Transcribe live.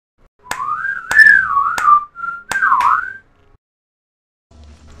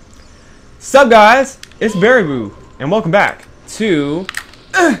Sup guys, it's Beary-Boo, and welcome back to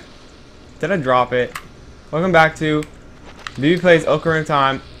did I drop it? Welcome back to Beary Plays Ocarina of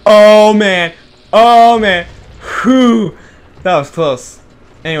Time. Oh man, whew, that was close.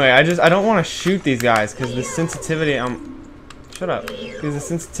 Anyway, I don't want to shoot these guys because the sensitivity shut up. Because the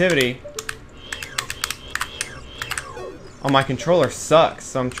sensitivity on my controller sucks,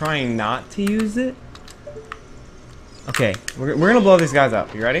 so I'm trying not to use it. Okay, we're gonna blow these guys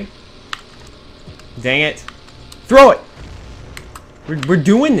up. You ready? Dang it. Throw it! We're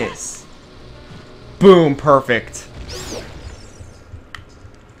doing this. Boom, perfect.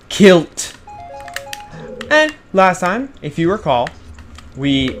 Kilt. And last time, if you recall,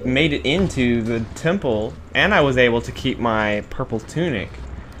 we made it into the temple and I was able to keep my purple tunic,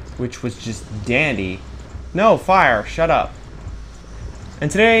 which was just dandy. No, fire, shut up.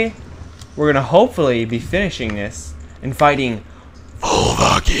 And today, we're gonna hopefully be finishing this and fighting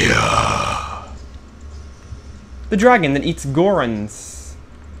Volvagia, the dragon that eats Gorons.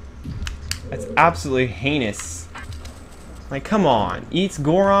 That's absolutely heinous. Like, come on. Eats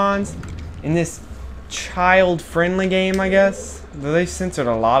Gorons in this child-friendly game, I guess? Though they censored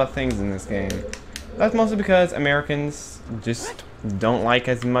a lot of things in this game. That's mostly because Americans just don't like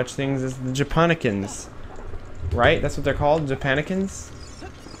as much things as the Japanicans. Right? That's what they're called? Japanicans?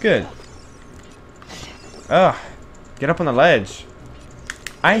 Good. Ugh. Get up on the ledge.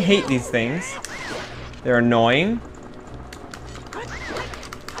 I hate these things. They're annoying.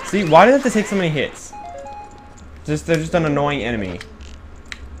 See, why do they have to take so many hits? They're just an annoying enemy.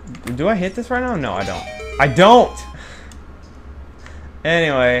 Do I hit this right now? No, I don't. I don't!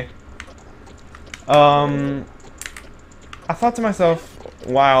 Anyway. I thought to myself,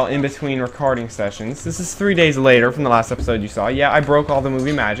 while in between recording sessions, this is 3 days later from the last episode you saw. Yeah, I broke all the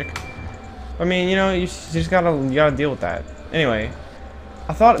movie magic. I mean, you know, you just gotta deal with that. Anyway.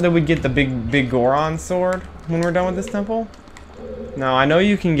 I thought that we'd get the big Goron sword when we're done with this temple. Now, I know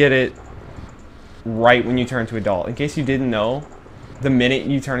you can get it right when you turn to adult. In case you didn't know, the minute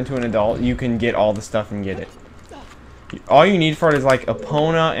you turn into an adult, you can get all the stuff and get it. All you need for it is like a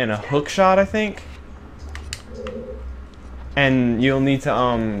Pona and a hook shot, I think. And you'll need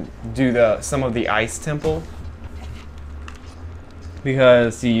to do some of the ice temple.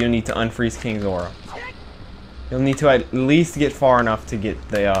 Because you need to unfreeze King Zora. You'll need to at least get far enough to get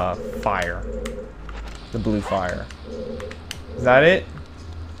the fire. The blue fire. Is that it?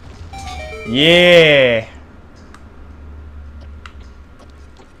 Yeah!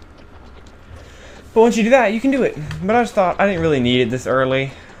 But once you do that, you can do it. But I just thought I didn't really need it this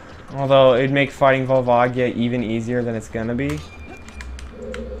early. Although it'd make fighting Volvagia even easier than it's gonna be.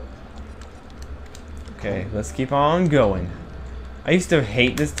 Okay, let's keep on going. I used to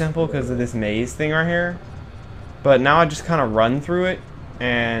hate this temple because of this maze thing right here. But now I just kind of run through it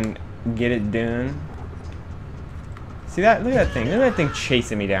and get it done. See that? Look at that thing. Look at that thing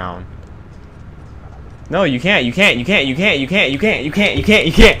chasing me down. No, you can't. You can't. You can't. You can't. You can't. You can't. You can't. You can't.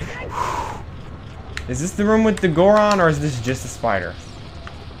 You can't. Is this the room with the Goron or is this just a spider?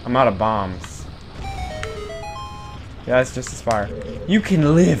 I'm out of bombs. Yeah, it's just a spider. You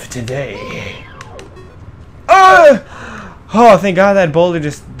can live today. Oh, thank God that boulder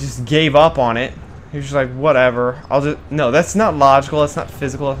just gave up on it. He was just like, whatever. No, that's not logical. That's not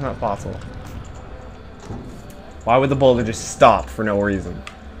physical. That's not possible. Why would the boulder just stop for no reason?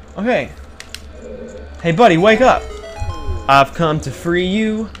 Okay. Hey, buddy, wake up. I've come to free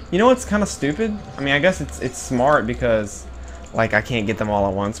you. You know what's kind of stupid? I mean, I guess it's smart because, like, I can't get them all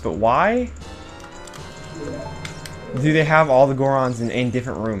at once. But why do they have all the Gorons in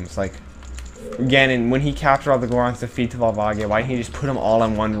different rooms? Like, again, and when he captured all the Gorons to feed to Volvagia, why didn't he just put them all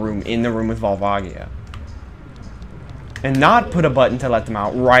in one room, in the room with Volvagia? And not put a button to let them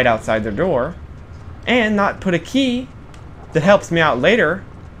out right outside their door. And not put a key that helps me out later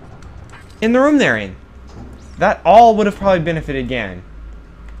in the room they're in. That all would have probably benefited again.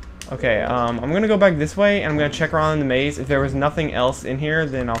 Okay, I'm going to go back this way, and I'm going to check around in the maze. If there was nothing else in here,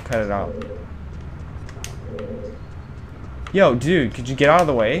 then I'll cut it out. Yo, dude, could you get out of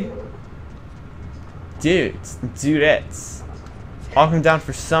the way? Dudettes. I'll come down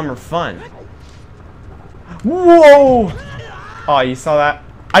for summer fun. Whoa! Oh, you saw that?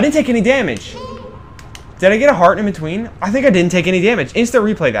 I didn't take any damage. Did I get a heart in between? I think I didn't take any damage. Instant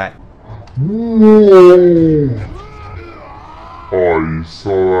replay that. Whoa! Oh, you saw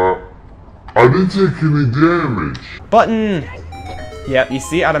that? I didn't take any damage. Button! Yep, you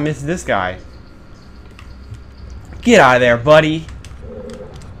see? I'd have missed this guy. Get out of there, buddy.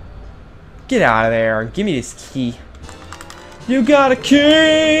 Get out of there. Give me this key. You got a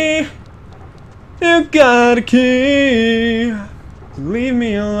key! You got a key! Leave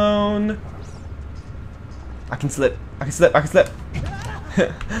me alone. can slip. I can slip. I can slip.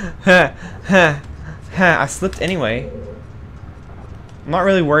 I slipped anyway. I'm not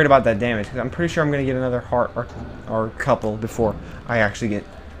really worried about that damage because I'm pretty sure I'm going to get another heart or couple before I actually get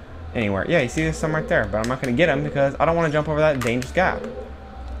anywhere. Yeah, you see there's some right there, but I'm not going to get them because I don't want to jump over that dangerous gap.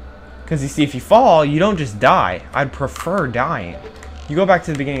 Because you see, if you fall, you don't just die. I'd prefer dying. You go back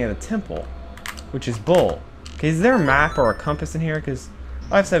to the beginning of the temple, which is bull. Okay, is there a map or a compass in here? Because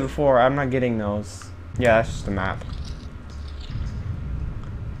like I've said before, I'm not getting those. Yeah, that's just a map.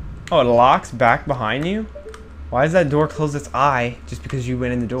 Oh, it locks back behind you? Why does that door close its eye just because you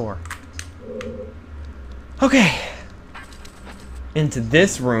went in the door? Okay. Into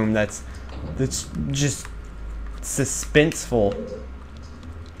this room that's just suspenseful.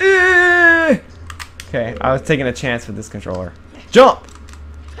 Okay, I was taking a chance with this controller. Jump!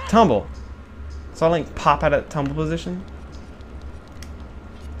 Tumble. So I like pop out of tumble position.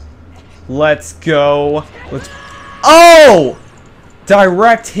 Let's go. Let's. Oh!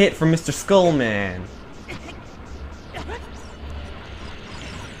 Direct hit from Mr. Skullman.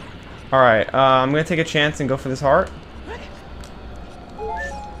 Alright, I'm gonna take a chance and go for this heart.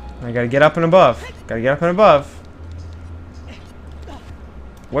 I gotta get up and above. Gotta get up and above.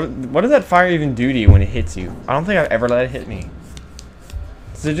 What does that fire even do to you when it hits you? I don't think I've ever let it hit me.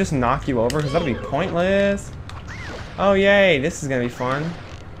 Does it just knock you over? Because that'll be pointless. Oh yay, this is gonna be fun.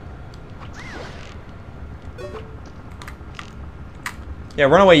 Yeah,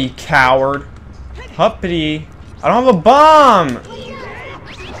 run away, you coward. Huppity. I don't have a bomb!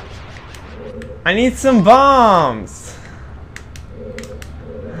 I need some bombs!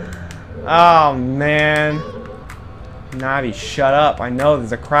 Oh, man. Navi, shut up. I know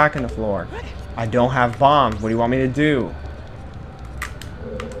there's a crack in the floor. I don't have bombs. What do you want me to do?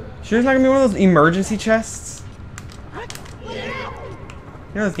 Sure it's not gonna be one of those emergency chests? You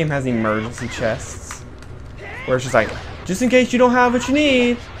know this game has emergency chests. Where it's just like, just in case you don't have what you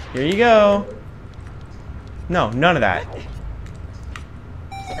need, here you go. No, none of that.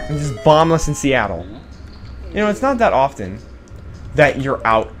 I'm just bombless in Seattle. You know, it's not that often that you're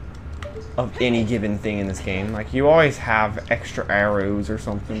out of any given thing in this game. Like, you always have extra arrows or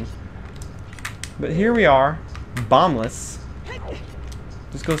something. But here we are, bombless.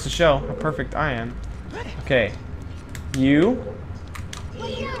 Just goes to show how perfect I am. Okay. You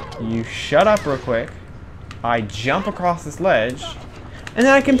shut up real quick. I jump across this ledge, and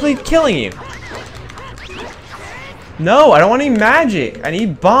then I complete killing you. No, I don't want any magic. I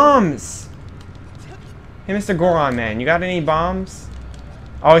need bombs. Hey, Mr. Goron, man, you got any bombs?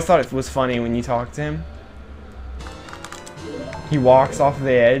 I always thought it was funny when you talk to him. He walks off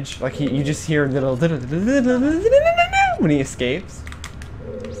the edge, like you just hear little when he escapes,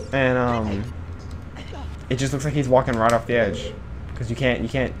 and it just looks like he's walking right off the edge, because you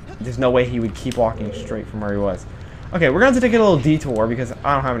can't. There's no way he would keep walking straight from where he was. Okay, we're going to take a little detour because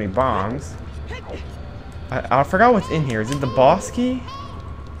I don't have any bombs. I forgot what's in here. Is it the boss key?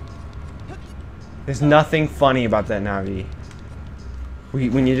 There's nothing funny about that Navi.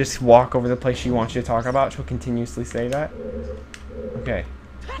 When you just walk over the place she wants you to talk about, she'll continuously say that. Okay.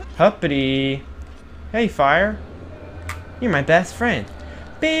 Huppity. Hey, Fire. You're my best friend.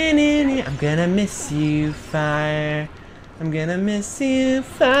 I'm gonna miss you, Fire. I'm gonna miss you,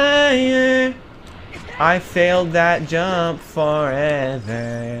 Fire. I failed that jump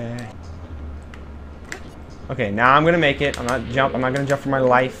forever. Okay, now I'm gonna make it. I'm not gonna jump for my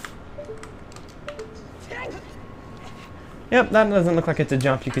life. Yep, that doesn't look like it's a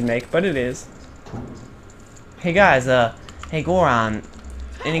jump you could make, but it is. Hey guys, hey Goron.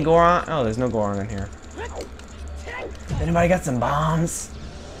 Any Goron? Oh, there's no Goron in here. Anybody got some bombs?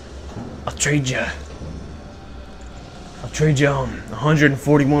 I'll trade you. I'll trade you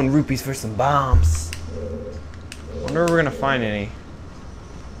 141 rupees for some bombs. Wonder if we're gonna find any.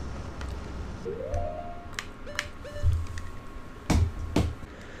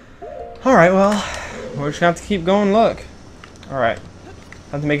 Alright, well, we're just gonna have to keep going, look. Alright.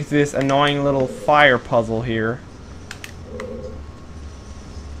 I have to make it through this annoying little fire puzzle here.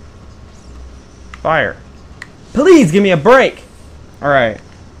 Fire. Please give me a break! Alright.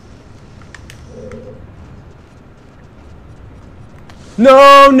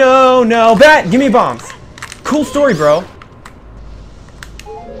 No, no, no! Bat! Give me bombs! Cool story, bro.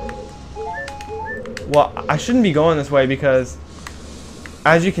 Well, I shouldn't be going this way because,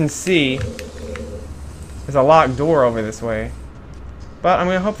 as you can see, there's a locked door over this way. But I'm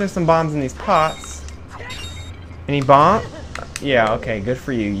gonna hope there's some bombs in these pots. Any bomb? Yeah, okay, good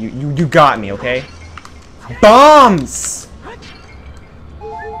for you. You got me, okay? Bombs!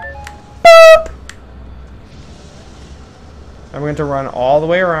 Boop! I'm going to run all the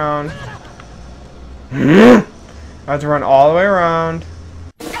way around. I have to run all the way around.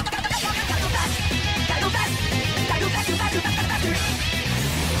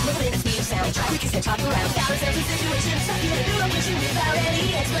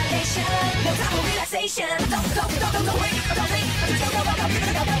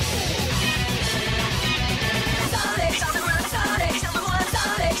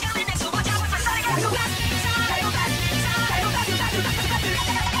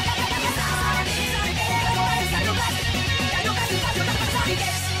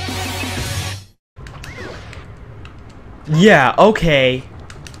 Yeah, okay.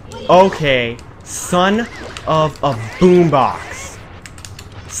 Okay. Son of a boombox.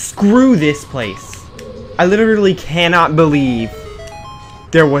 Screw this place. I literally cannot believe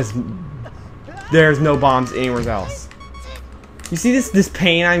there's no bombs anywhere else. You see this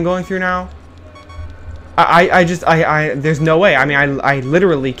pain I'm going through now? There's no way. I mean, I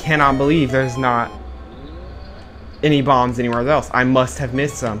literally cannot believe there's not any bombs anywhere else. I must have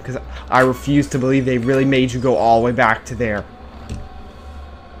missed some, because I refuse to believe they really made you go all the way back to there.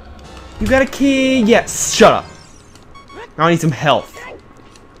 You got a key? Yes, shut up. Now I need some health.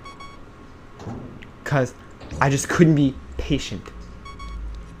 Because I just couldn't be patient.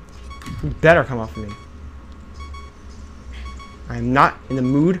 You better come off of me. I'm not in the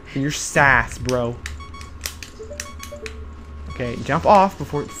mood for your sass, bro. Okay, jump off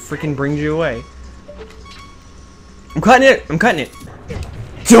before it freaking brings you away. I'm cutting it! I'm cutting it!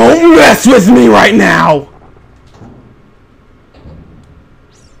 Don't mess with me right now!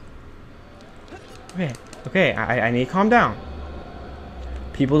 Okay, okay, I need to calm down.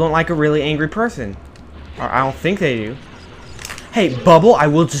 People don't like a really angry person. Or I don't think they do. Hey, Bubble, I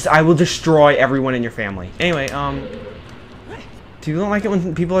will destroy everyone in your family. Anyway, people don't like it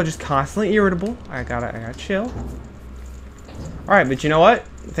when people are just constantly irritable. I gotta chill. Alright, but you know what?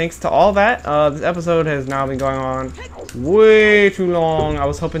 Thanks to all that, this episode has now been going on way too long. I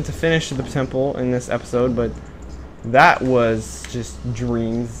was hoping to finish the temple in this episode, but that was just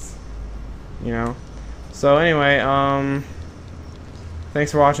dreams, you know? So anyway,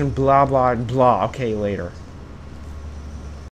 thanks for watching, blah, blah, blah. Okay, later.